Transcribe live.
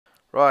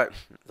Right,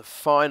 the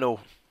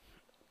final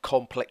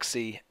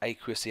complexy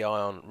aqueous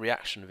ion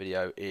reaction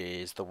video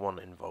is the one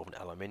involving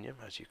aluminium,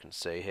 as you can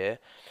see here.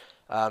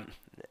 Um,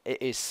 it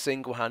is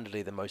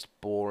single-handedly the most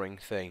boring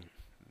thing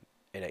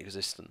in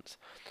existence.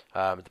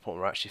 At the point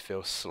where I actually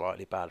feel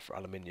slightly bad for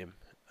aluminium,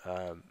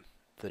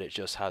 that it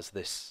just has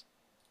this.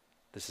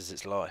 This is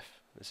its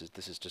life.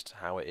 This is just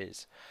how it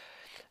is.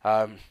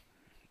 Um,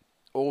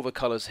 all the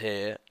colours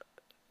here,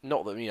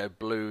 not that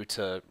blue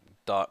to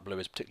dark blue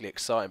is particularly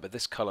exciting, but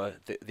this colour,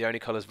 the only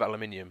colours of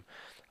aluminium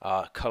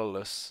are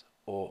colourless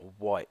or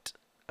white,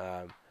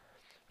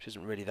 which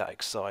isn't really that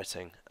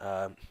exciting.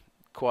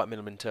 Quite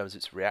minimal in terms of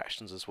its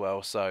reactions as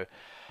well. So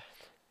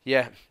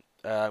yeah,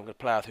 I'm going to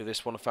plough through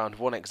this one. I found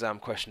one exam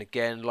question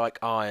again, like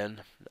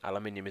iron,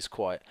 aluminium is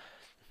quite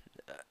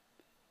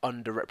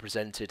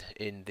underrepresented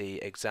in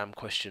the exam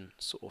question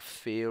sort of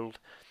field.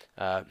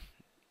 Uh,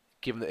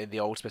 Given that in the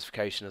old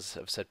specification, as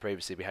I've said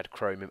previously, we had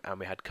chromium and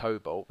we had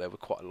cobalt, there were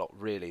quite a lot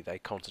really. They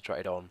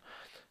concentrated on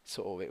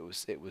sort of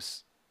it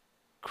was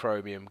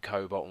chromium,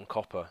 cobalt, and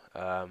copper.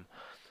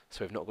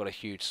 So we've not got a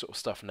huge sort of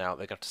stuff now.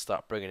 They're going to have to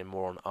start bringing in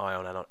more on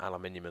iron and on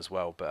aluminium as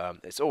well. But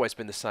it's always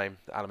been the same.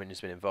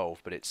 Aluminium's been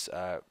involved, but it's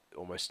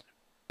almost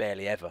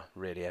barely ever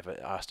really ever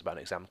asked about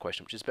an exam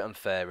question, which is a bit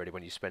unfair really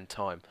when you spend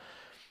time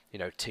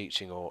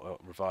teaching or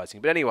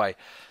revising. But anyway,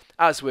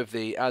 as with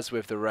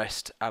the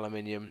rest,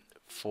 aluminium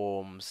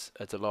forms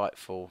a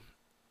delightful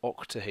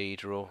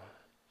octahedral.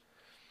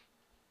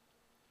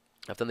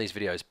 I've done these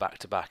videos back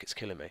to back, it's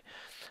killing me.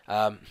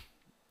 An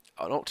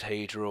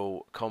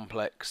octahedral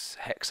complex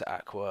hexa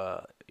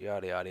aqua,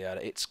 yada yada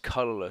yada. It's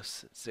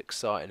colourless. It's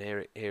exciting.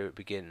 Here it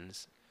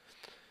begins.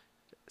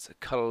 It's a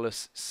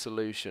colourless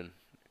solution.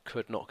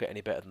 Could not get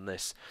any better than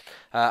this.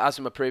 As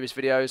in my previous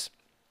videos,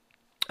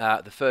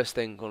 the first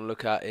thing I'm going to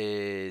look at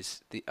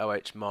is the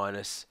OH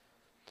minus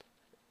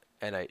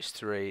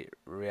NH3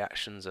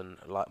 reactions, and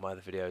like my other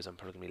videos, I'm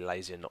probably going to be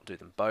lazy and not do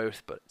them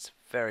both, but it's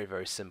very,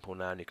 very simple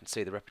now, and you can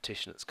see the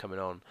repetition that's coming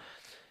on.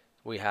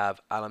 We have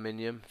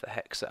aluminium, the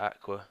hexa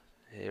aqua,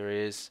 here it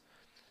is,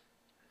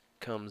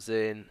 comes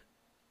in,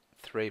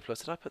 3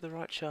 plus, did I put the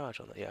right charge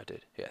on that? Yeah, I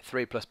did. Yeah,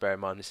 3 plus, bear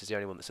in mind, this is the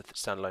only one that's a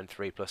standalone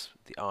 3 plus,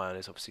 the iron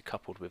is obviously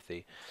coupled with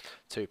the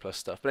 2 plus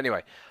stuff, but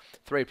anyway,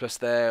 3 plus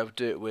there, we'll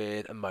do it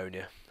with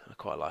ammonia, I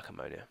quite like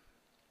ammonia.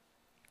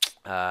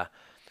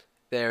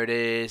 There it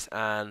is,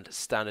 and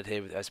standard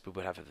here, as we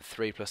would have the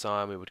 3 plus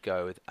ion, we would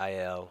go with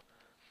Al,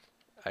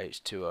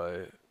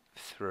 H2O,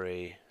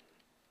 3,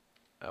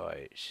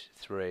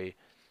 OH3,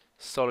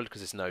 solid because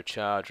there's no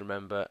charge,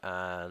 remember,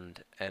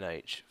 and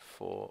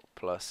NH4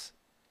 plus,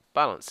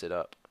 balance it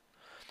up,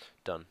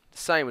 done. The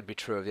same would be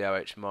true of the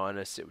OH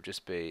minus, it would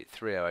just be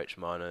 3OH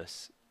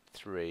minus,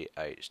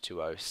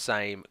 3H2O,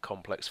 same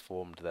complex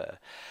formed there.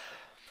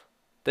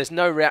 There's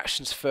no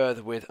reactions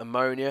further with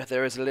ammonia.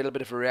 There is a little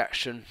bit of a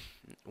reaction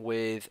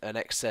with an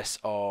excess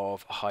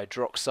of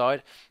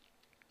hydroxide,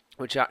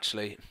 which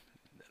actually,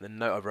 the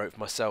note I wrote for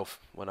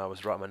myself when I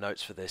was writing my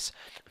notes for this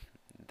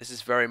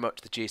is very much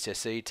the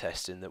GCSE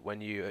test, in that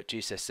when you at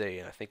GCSE,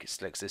 and I think it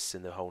still exists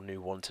in the whole new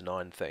 1 to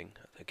 9 thing,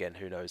 again,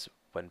 who knows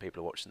when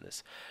people are watching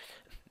this,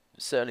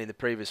 certainly in the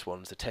previous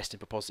ones, the testing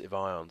for positive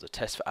ions, the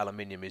test for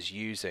aluminium is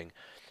using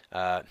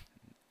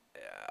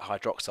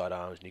hydroxide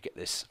ions, and you get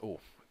this,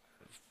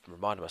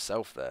 reminding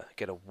myself there,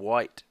 get a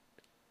white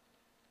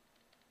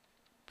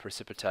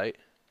precipitate,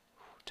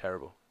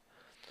 terrible,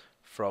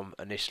 from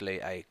initially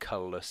a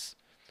colourless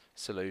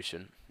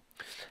solution.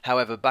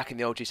 However, back in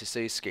the old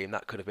GCSE scheme,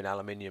 that could have been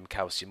aluminium,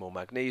 calcium or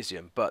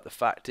magnesium, but the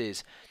fact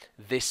is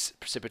this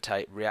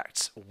precipitate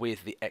reacts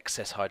with the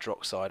excess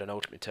hydroxide and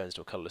ultimately turns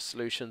into a colourless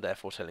solution,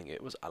 therefore telling you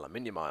it was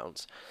aluminium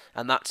ions.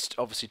 And that's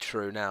obviously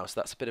true now, so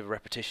that's a bit of a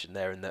repetition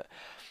there in that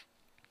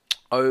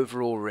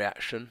overall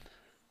reaction,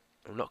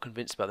 I'm not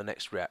convinced about the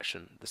next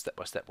reaction, the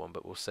step-by-step one,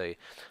 but we'll see.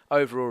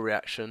 Overall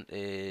reaction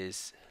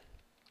is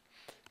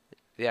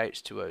the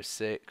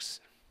H2O6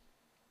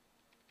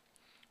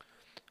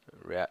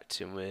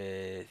 reacting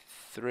with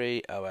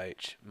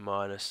 3OH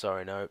minus,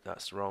 sorry, no,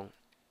 that's wrong,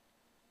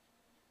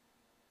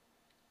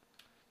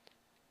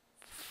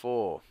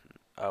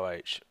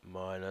 4OH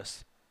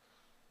minus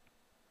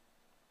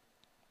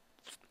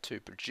to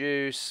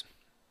produce,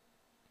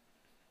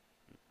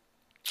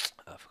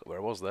 I forgot where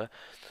I was there,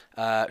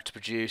 to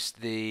produce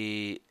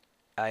the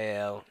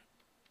Al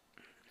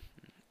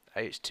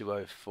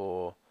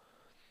H2O4.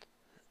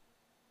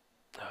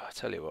 I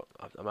tell you what,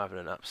 I'm having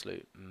an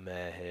absolute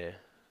mare here.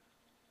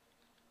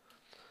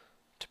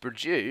 To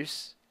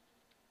produce,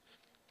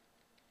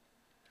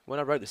 when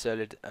I wrote this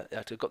earlier,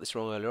 I got this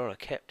wrong earlier on, I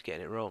kept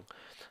getting it wrong.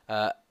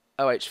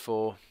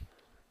 OH4,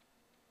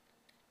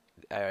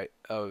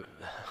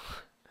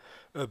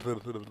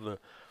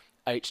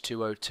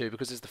 H2O2,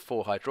 because there's the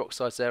 4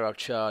 hydroxides there, our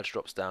charge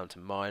drops down to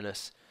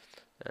minus,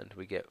 and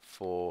we get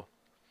 4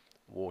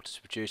 water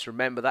to produce.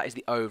 Remember, that is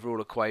the overall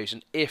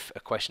equation. If a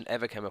question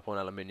ever came up on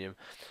aluminium,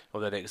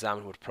 although the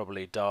examiner would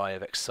probably die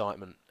of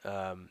excitement,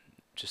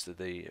 just of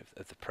the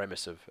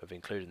premise of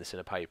including this in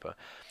a paper.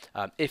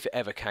 If it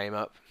ever came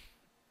up,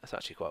 That's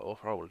actually quite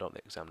horrible. I don't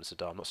think examiners to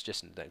die. I'm not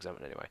suggesting the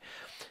examiner anyway.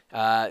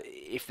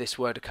 If this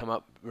were to come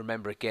up,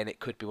 remember again, it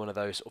could be one of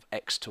those sort of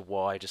X to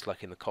Y, just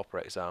like in the copper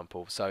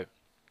example. So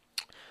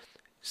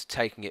it's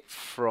taking it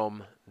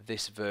from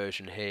this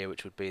version here,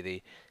 which would be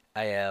the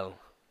Al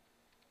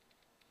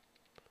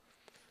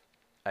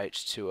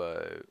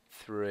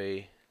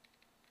H2O3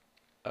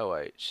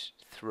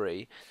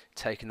 OH3.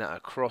 Taking that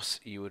across,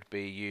 you would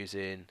be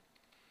using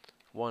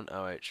 1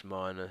 OH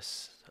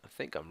minus. I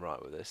think I'm right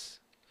with this.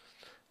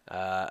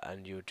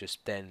 And you would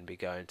just then be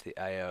going to the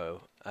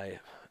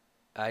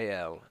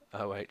AlOH4.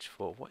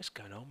 What is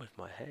going on with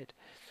my head?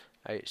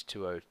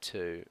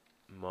 H2O2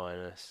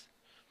 minus,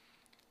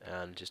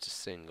 and just a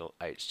single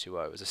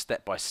H2O. It's a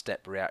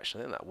step-by-step reaction.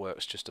 I think that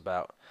works just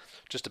about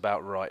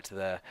right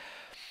there.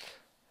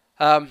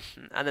 And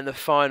then the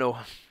final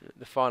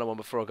one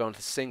before I go on to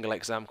the single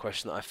exam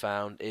question that I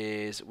found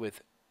is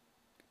with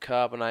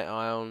carbonate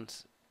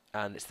ions,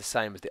 and it's the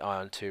same as the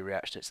ion 2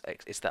 reaction.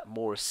 It's that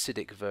more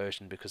acidic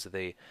version because of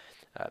the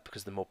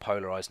more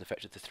polarizing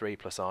effect of the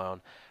 3+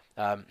 ion,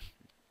 and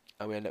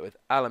we end up with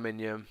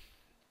aluminium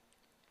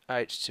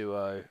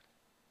H2O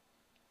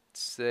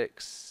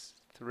 6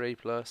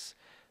 3+,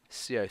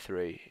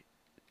 CO3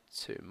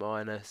 2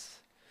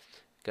 minus,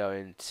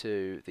 going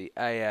to the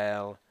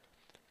Al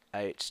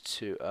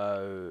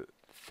H2O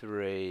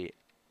 3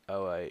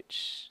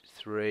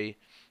 OH3,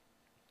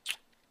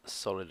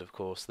 solid of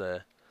course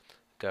there,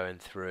 going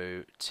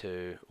through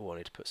to, I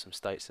need to put some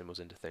state symbols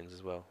into things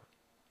as well.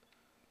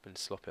 Been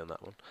sloppy on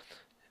that one.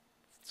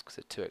 It's because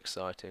it's too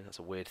exciting. That's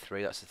a weird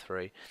 3. That's a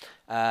 3.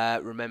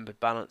 Remember,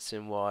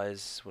 balancing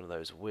wise, one of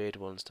those weird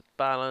ones to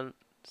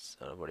balance.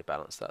 I've already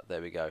balanced that.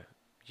 There we go.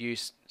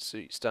 Use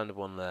standard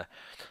one there.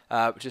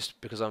 Just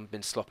because I've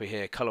been sloppy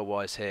here, color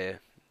wise here,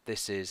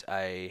 this is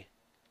a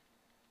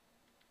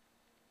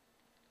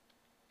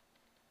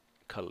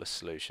colorless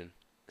solution.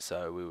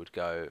 So we would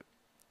go,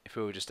 if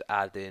we were just to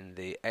add in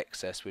the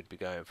excess, we'd be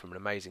going from an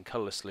amazing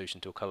colorless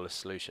solution to a colorless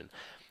solution.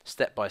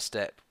 Step by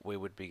step, we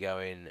would be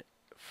going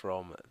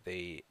from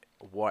the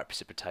white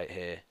precipitate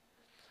here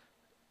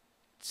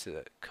to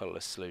the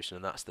colourless solution,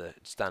 and that's the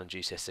standard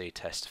GCSE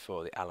test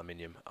for the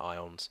aluminium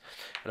ions.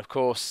 And of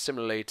course,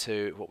 similarly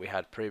to what we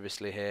had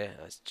previously here,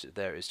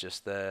 there is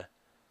just the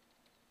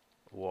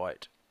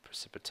white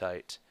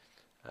precipitate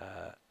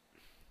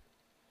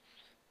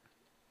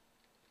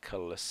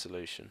colourless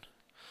solution.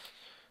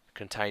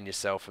 Contain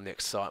yourself from the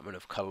excitement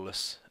of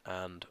colourless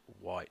and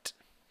white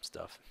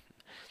stuff.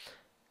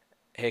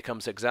 Here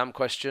comes the exam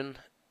question.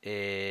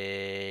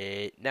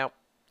 Now,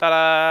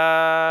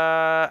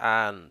 ta-da!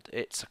 And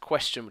it's a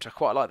question which I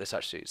quite like this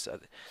actually. So,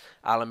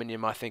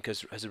 aluminium, I think,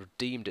 has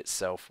redeemed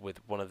itself with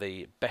one of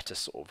the better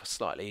sort of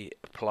slightly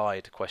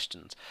applied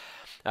questions.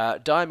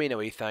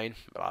 Diaminoethane,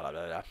 blah, blah,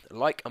 blah, blah,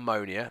 like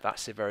ammonia,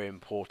 that's very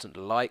important,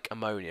 like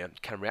ammonia,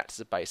 can react as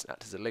a base and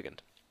act as a ligand.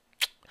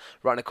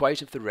 Write an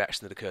equation for the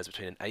reaction that occurs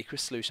between an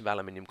aqueous solution of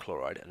aluminium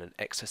chloride and an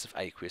excess of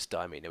aqueous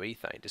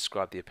diaminoethane.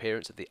 Describe the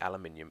appearance of the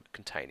aluminium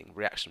containing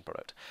reaction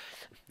product.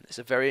 It's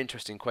a very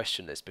interesting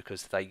question, this,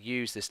 because they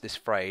use this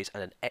phrase,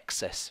 and an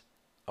excess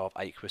of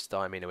aqueous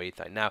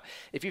diaminoethane. Now,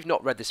 if you've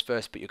not read this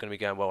first bit, you're going to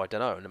be going, well, I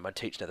don't know, and my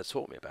teacher never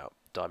taught me about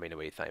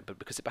diaminoethane. But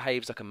because it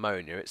behaves like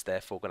ammonia, it's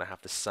therefore going to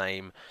have the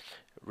same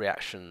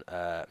reaction,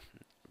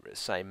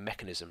 same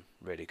mechanism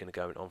really going to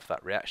go on for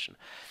that reaction.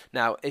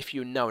 Now, if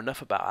you know enough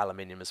about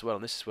aluminium as well,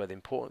 and this is where the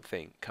important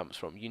thing comes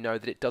from, you know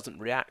that it doesn't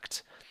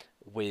react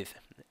with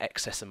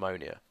excess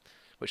ammonia,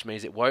 which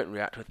means it won't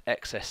react with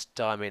excess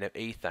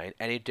diaminoethane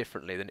any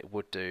differently than it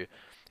would do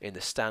in the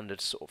standard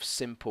sort of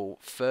simple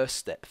first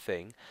step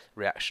thing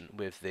reaction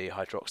with the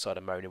hydroxide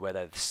ammonia, where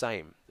they're the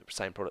same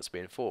products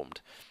being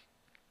formed.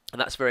 And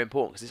that's very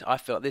important, because I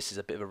feel like this is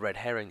a bit of a red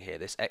herring here,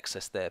 this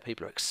excess there.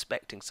 People are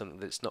expecting something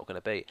that it's not going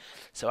to be.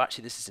 So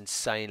actually this is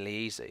insanely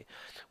easy.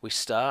 We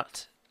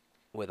start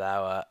with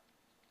our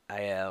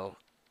Al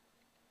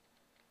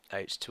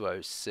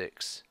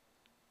H2O6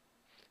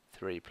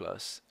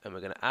 3+, and we're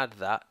going to add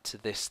that to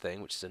this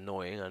thing, which is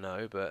annoying, I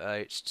know, but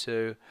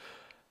H2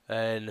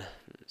 and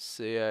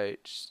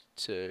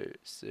CH2,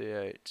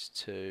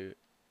 CH2,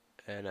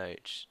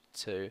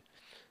 NH2,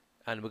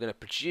 and we're going to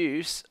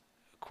produce,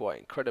 quite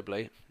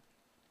incredibly,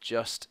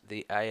 just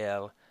the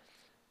Al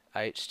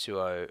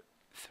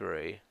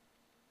H2O3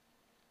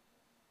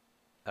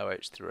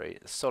 OH3,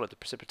 the solid, the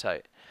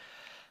precipitate.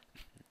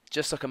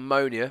 Just like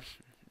ammonia,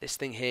 this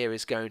thing here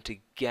is going to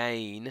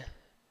gain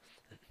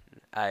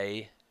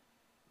a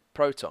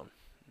proton.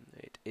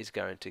 It is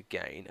going to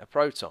gain a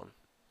proton.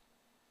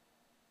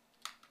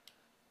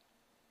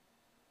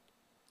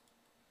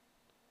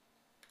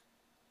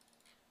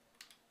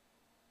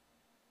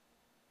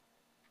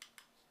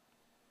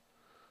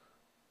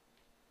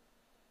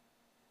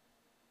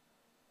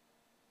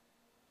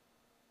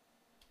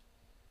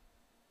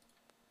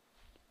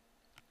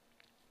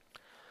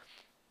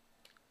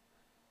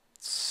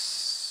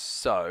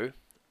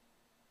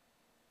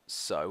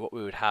 So what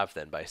we would have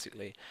then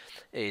basically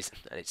is,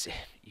 and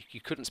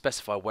you couldn't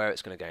specify where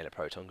it's going to gain a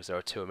proton because there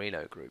are 2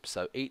 amino groups.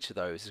 So each of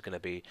those is going to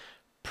be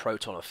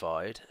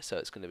protonified, so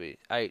it's going to be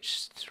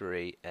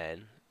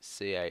H3N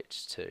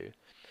CH2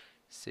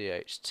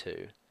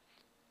 CH2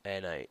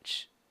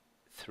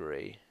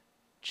 NH3.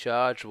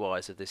 Charge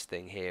wise of this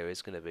thing here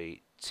is going to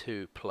be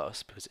 2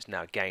 plus because it's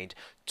now gained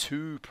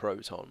 2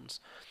 protons.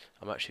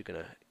 I'm actually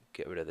going to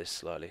get rid of this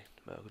slightly,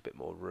 a bit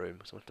more room,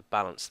 so I have to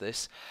balance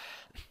this.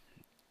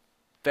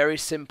 Very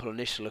simple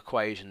initial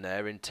equation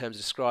there. In terms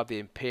of describe the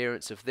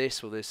appearance of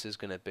this, well, this is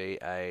going to be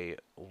a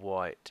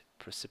white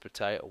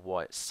precipitate, a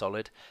white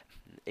solid.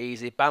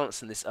 Easy.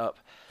 Balancing this up,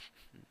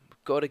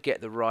 we've got to get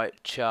the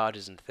right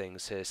charges and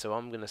things here, so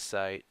I'm going to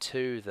say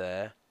 2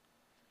 there,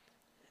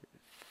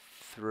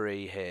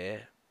 3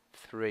 here,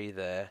 3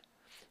 there,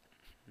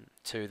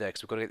 2 there,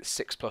 because we've got to get the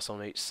 6 plus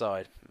on each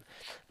side.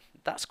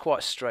 That's quite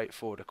a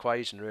straightforward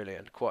equation, really,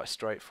 and quite a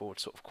straightforward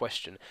sort of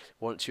question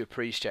once you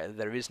appreciate that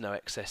there is no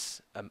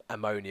excess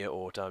ammonia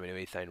or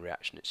diamine-methane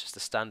reaction. It's just a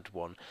standard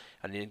one,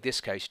 and in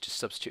this case you're just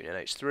substituting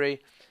NH3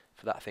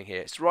 for that thing here.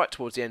 It's right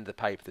towards the end of the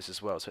paper, this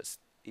as well, so it's,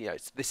 you know,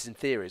 this in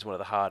theory is one of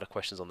the harder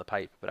questions on the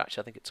paper, but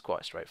actually I think it's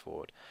quite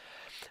straightforward.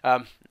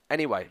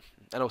 Anyway,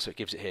 and also it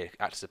gives it here,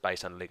 acts as a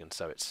base and a ligand,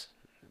 so it's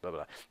blah, blah,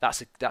 blah.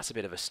 That's a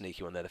bit of a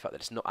sneaky one there, the fact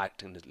that it's not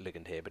acting as a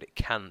ligand here, but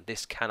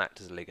this can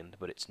act as a ligand,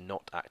 but it's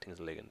not acting as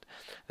a ligand.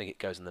 I think it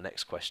goes in the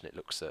next question. It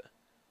looks at,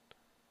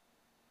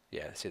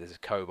 yeah, see there's a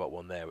cobalt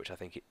one there, which I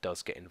think it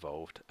does get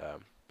involved,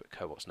 but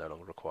cobalt's no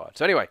longer required.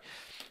 So anyway,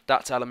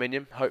 that's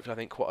aluminium. Hopefully I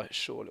think quite a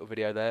short little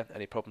video there.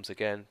 Any problems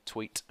again,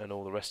 tweet and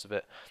all the rest of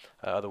it.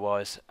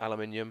 Otherwise,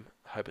 aluminium,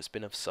 hope it's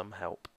been of some help.